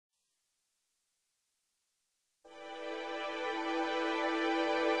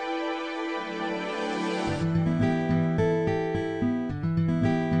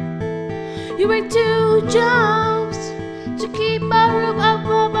You work 2 jobs to keep a roof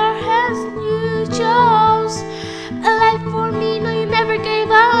above our heads. You chose a life for me. No, you never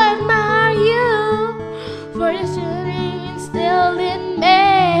gave up. I admire you for the shooting instilled in me.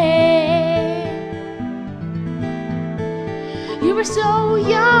 You were so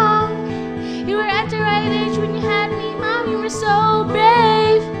young. You were at the right age when you had me, Mom. You were so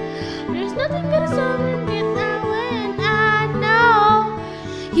brave. There's nothing gonna stop me now, when I know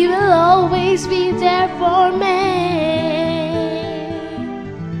you will always be there for me.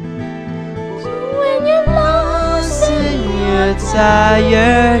 So when you're lost and you're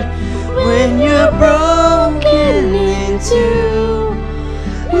tired, when you're broken in two,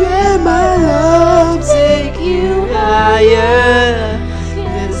 let my love take you higher.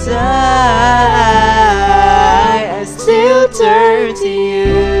 'Cause I still turn to you.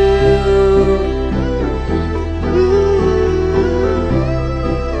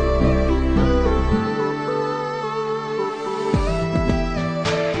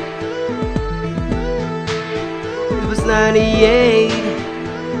 It was 98,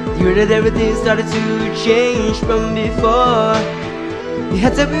 the year that everything started to change from before. You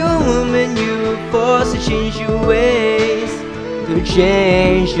had to be a woman, you were forced to change your ways, to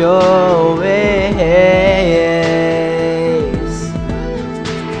change your ways.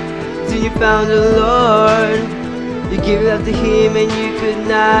 Till you found the Lord, you gave it up to Him and you could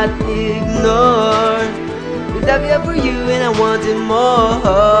not ignore. But I'd be up for you and I wanted more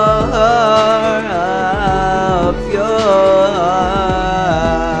of your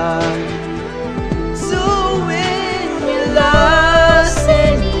heart. So when you're lost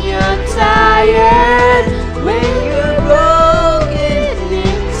and you're tired, when you're broken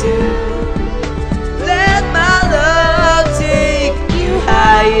in two, let my love take you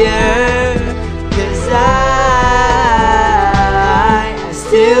higher. 'Cause I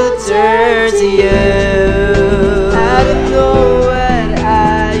still turn to you. I don't know what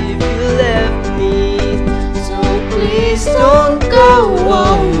if you left me, so please don't go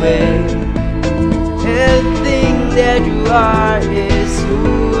away. Everything that you are is who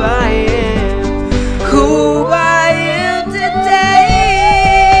I am, who I am today.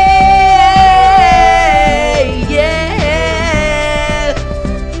 Yeah.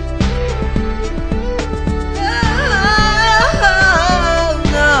 Oh,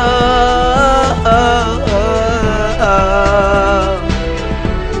 no.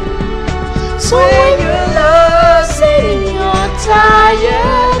 So when you're lost and you're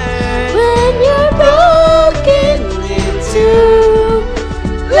tired, when you're broken in two,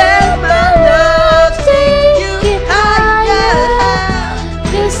 let my love take you higher.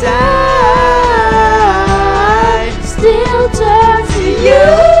 'Cause I still turn to you,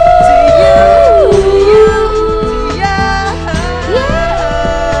 to you, to you, to you.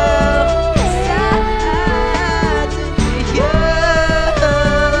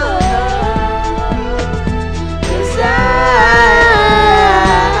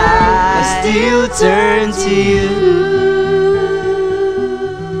 Turn to you.